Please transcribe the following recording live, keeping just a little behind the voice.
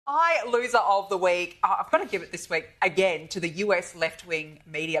My loser of the week, I've got to give it this week again to the US left-wing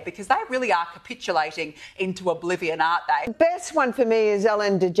media because they really are capitulating into oblivion, aren't they? The best one for me is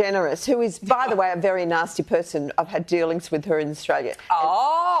Ellen DeGeneres, who is, by the way, a very nasty person. I've had dealings with her in Australia.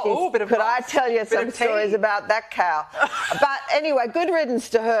 Bit of could I tell you some stories about that cow? But anyway, good riddance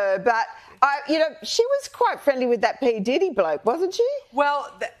to her. But she was quite friendly with that P. Diddy bloke, wasn't she?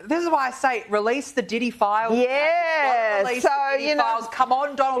 Well, this is why I say release the Diddy files. Yeah. Release the Diddy files. Come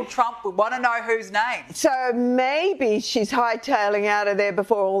on, Donald Trump. We want to know whose name. So maybe she's hightailing out of there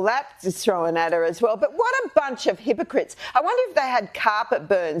before all that is thrown at her as well. But what a bunch of hypocrites. I wonder if they had carpet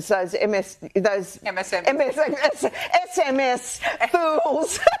burns, those SMS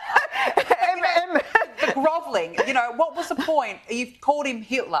fools. The grovelling. What was the point? You've called him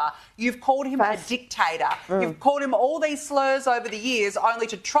Hitler. You've called him a dictator. You've called him all these slurs over the years only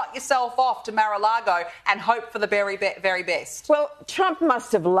to trot yourself off to Mar-a-Lago and hope for the very, very best. Well, Trump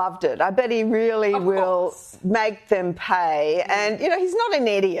must have loved it. I bet he really will make them pay. And, he's not an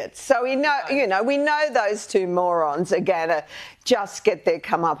idiot. So we know those two morons are going to just get their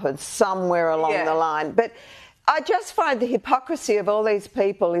comeuppance somewhere along the line. But I just find the hypocrisy of all these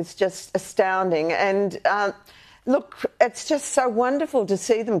people is just astounding. And look, it's just so wonderful to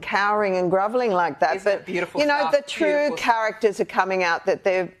see them cowering and grovelling like that. Isn't it beautiful stuff? The true characters are coming out that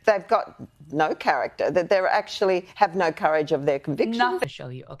they've got no character, that they actually have no courage of their convictions. Nothing. I'll show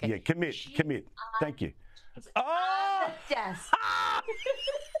you. Okay. Yeah, commit. Thank you. Oh! Yes.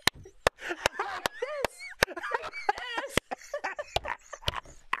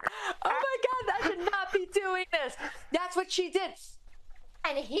 Oh my God, I should not be doing this. That's what she did.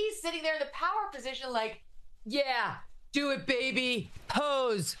 And he's sitting there in the power position like, yeah, do it, baby.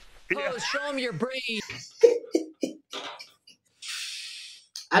 Pose. Show him your brain.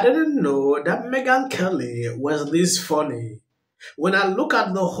 I didn't know that Megyn Kelly was this funny. When I look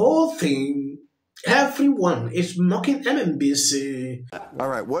at the whole thing, everyone is mocking MMBC. All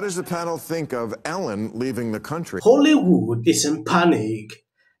right, what does the panel think of Ellen leaving the country? Hollywood is in panic.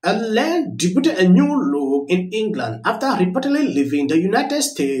 Ellen debuted a new look in England after reportedly leaving the United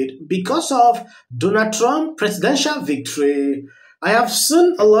States because of Donald Trump's presidential victory. I have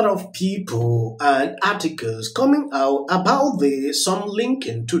seen a lot of people and articles coming out about this, some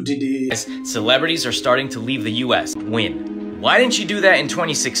linking to Diddy. Celebrities are starting to leave the US. When? Why didn't she do that in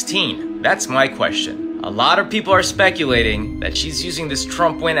 2016? That's my question. A lot of people are speculating that she's using this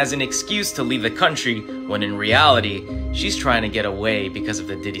Trump win as an excuse to leave the country, when in reality, she's trying to get away because of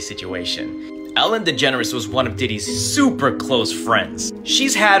the Diddy situation. Ellen DeGeneres was one of Diddy's super close friends.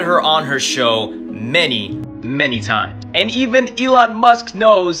 She's had her on her show many times. And even Elon Musk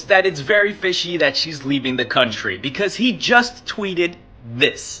knows that it's very fishy that she's leaving the country because he just tweeted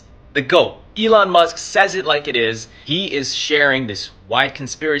this. The GOAT. Elon Musk says it like it is. He is sharing this wide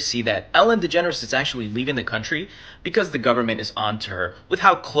conspiracy that Ellen DeGeneres is actually leaving the country because the government is onto her with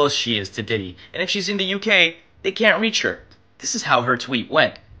how close she is to Diddy. And if she's in the UK, they can't reach her. This is how her tweet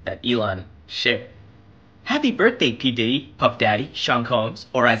went that Elon shared. Happy birthday, P. Diddy, Puff Daddy, Sean Combs,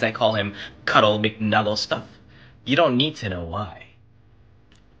 or as I call him, Cuddle McNuggle stuff. You don't need to know why.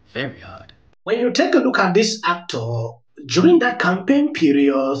 Very odd. When you take a look at this actor, during that campaign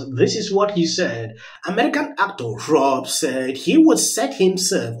period, this is what he said. American actor Rob said he would set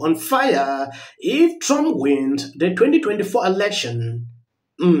himself on fire if Trump wins the 2024 election.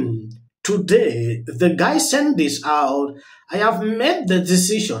 Today, the guy sent this out. I have made the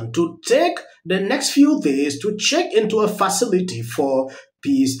decision to take the next few days to check into a facility for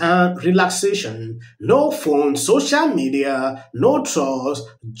peace and relaxation. No phone, social media, no trust,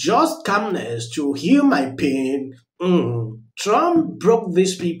 just calmness to heal my pain. Trump broke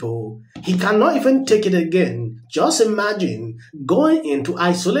these people. He cannot even take it again. Just imagine going in to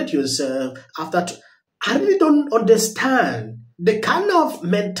isolate yourself after. I really don't understand the kind of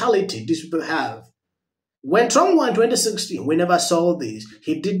mentality these people have. When Trump won in 2016, we never saw this.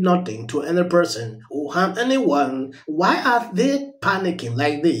 He did nothing to any person or harm anyone. Why are they panicking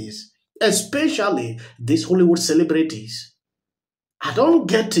like this? Especially these Hollywood celebrities. I don't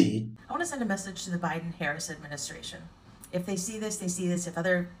get it. I want to send a message to the Biden-Harris administration. If they see this, they see this. If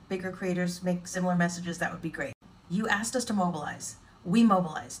other bigger creators make similar messages, that would be great. You asked us to mobilize. We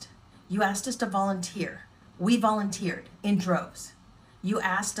mobilized. You asked us to volunteer. We volunteered in droves. You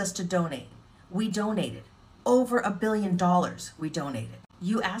asked us to donate. We donated. Over $1 billion we donated.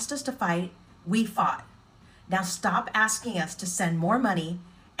 You asked us to fight. We fought. Now stop asking us to send more money,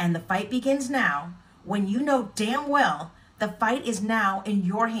 and the fight begins now, when you know damn well the fight is now in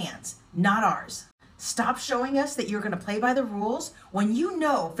your hands, not ours. Stop showing us that you're going to play by the rules when you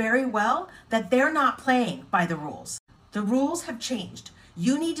know very well that they're not playing by the rules. The rules have changed.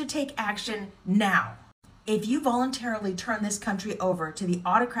 You need to take action now. If you voluntarily turn this country over to the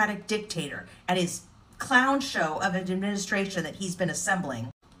autocratic dictator and his clown show of an administration that he's been assembling,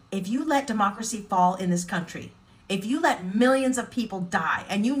 if you let democracy fall in this country, if you let millions of people die,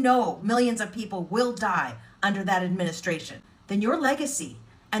 and you know millions of people will die under that administration, then your legacy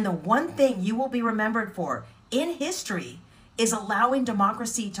and the one thing you will be remembered for in history is allowing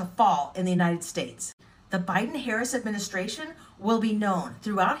democracy to fall in the United States. The Biden-Harris administration will be known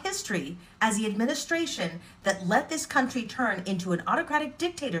throughout history as the administration that let this country turn into an autocratic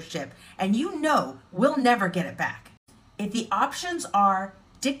dictatorship, and you know we'll never get it back. If the options are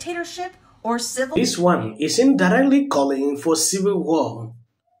dictatorship or civil... This one is indirectly calling for civil war.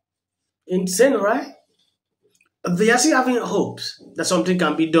 Insane, right? They are still having hopes that something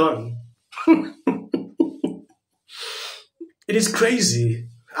can be done. It is crazy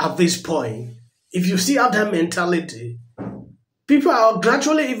at this point. If you still have that mentality, people are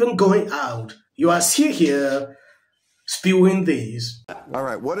gradually even going out. You are still here spewing these. All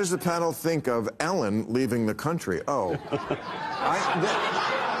right, what does the panel think of Ellen leaving the country? Oh,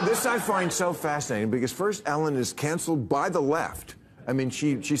 this I find so fascinating because first Ellen is canceled by the left. I mean,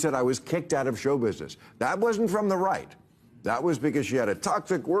 she said, I was kicked out of show business. That wasn't from the right. That was because she had a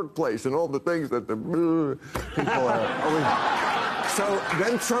toxic workplace and all the things that the people are... So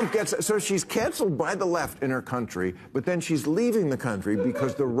then Trump gets... So she's canceled by the left in her country, but then she's leaving the country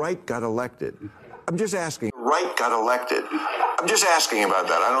because the right got elected. I'm just asking. Right got elected. I'm just asking about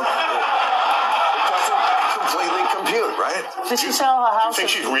that. I don't... Doesn't completely compute, right? Did she sell her house? You think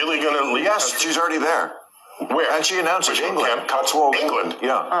she's really going to leave? Yes, she's already there. Where? And she announced it. England. Cotswold. England.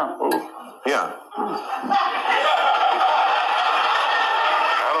 Yeah. Yeah.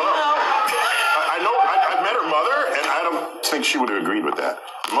 I met her mother, and I don't think she would have agreed with that.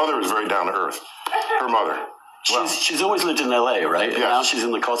 Her mother is very down to earth. Her mother. Well, she's always lived in L.A., right? Yes. And now she's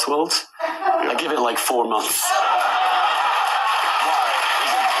in the Cotswolds? Yeah. I give it like 4 months. Why?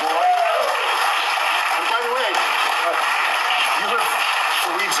 Is it boring? And by the way, you heard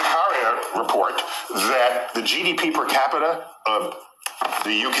Fareed Zakaria report that the GDP per capita of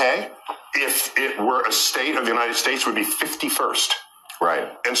the UK, if it were a state of the United States, would be 51st. Right.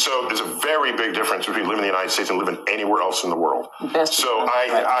 And so there's a very big difference between living in the United States and living anywhere else in the world. So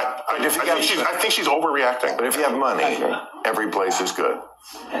I think she's overreacting. But if you have money, every place is good.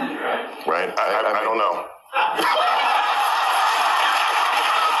 Right? I don't know. I'm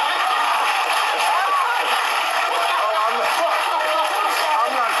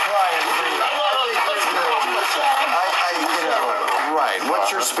not crying for you. Right. What's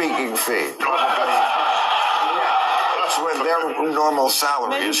your speaking fee? When their normal salary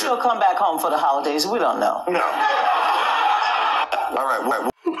Maybe is... she'll come back home for the holidays. We don't know. No. All right.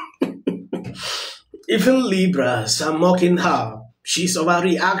 Even Libras are mocking her. She's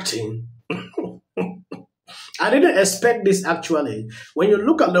overreacting. I didn't expect this actually. When you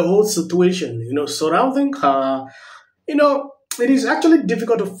look at the whole situation, surrounding her, it is actually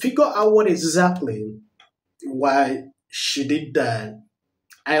difficult to figure out what exactly why she did that.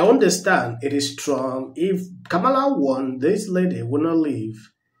 I understand it is Trump. If Kamala won, this lady will not leave.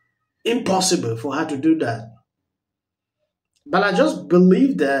 Impossible for her to do that. But I just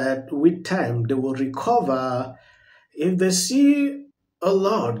believe that with time they will recover. If they see a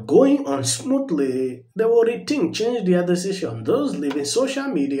lot going on smoothly, they will rethink, change their decision. Those leaving social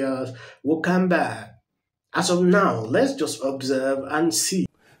media will come back. As of now, let's just observe and see.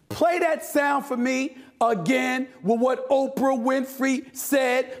 Play that sound for me again with what Oprah Winfrey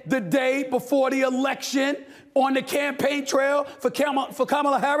said the day before the election on the campaign trail for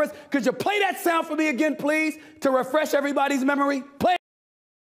Kamala Harris. Could you play that sound for me again, please, to refresh everybody's memory? Play.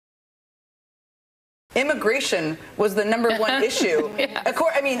 Immigration was the #1 issue. Yes.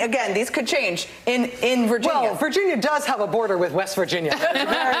 I mean, again, these could change in Virginia. Well, Virginia does have a border with West Virginia.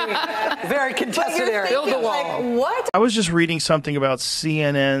 Very contested area. Build a wall. Like, what? I was just reading something about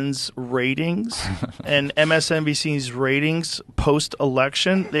CNN's ratings and MSNBC's ratings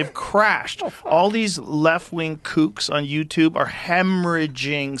post-election. They've crashed. All these left-wing kooks on YouTube are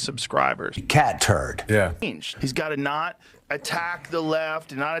hemorrhaging subscribers. Cat turd. Yeah. He's got to not attack the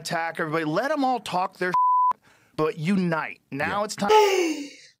left and not attack everybody. Let them all talk their but unite. Now it's time. I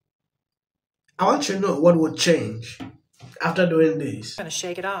want you to know what would change after doing this. I'm gonna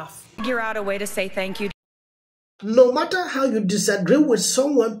shake it off. Figure out a way to say thank you. No matter how you disagree with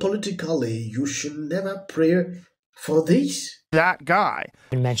someone politically, you should never pray for this. That guy.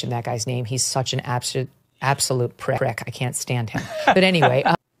 I mentioned that guy's name. He's such an absolute prick. I can't stand him. But anyway.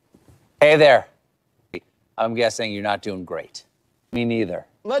 Hey there. I'm guessing you're not doing great. Me neither.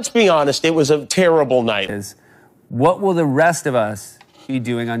 Let's be honest, it was a terrible night. What will the rest of us you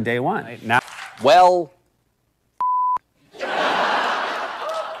doing on day one? Now, well,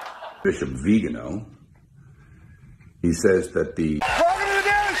 Bishop Vigano, he says that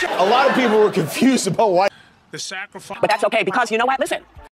A lot of people were confused about why. The sacrifice. But that's okay because you know what? Listen,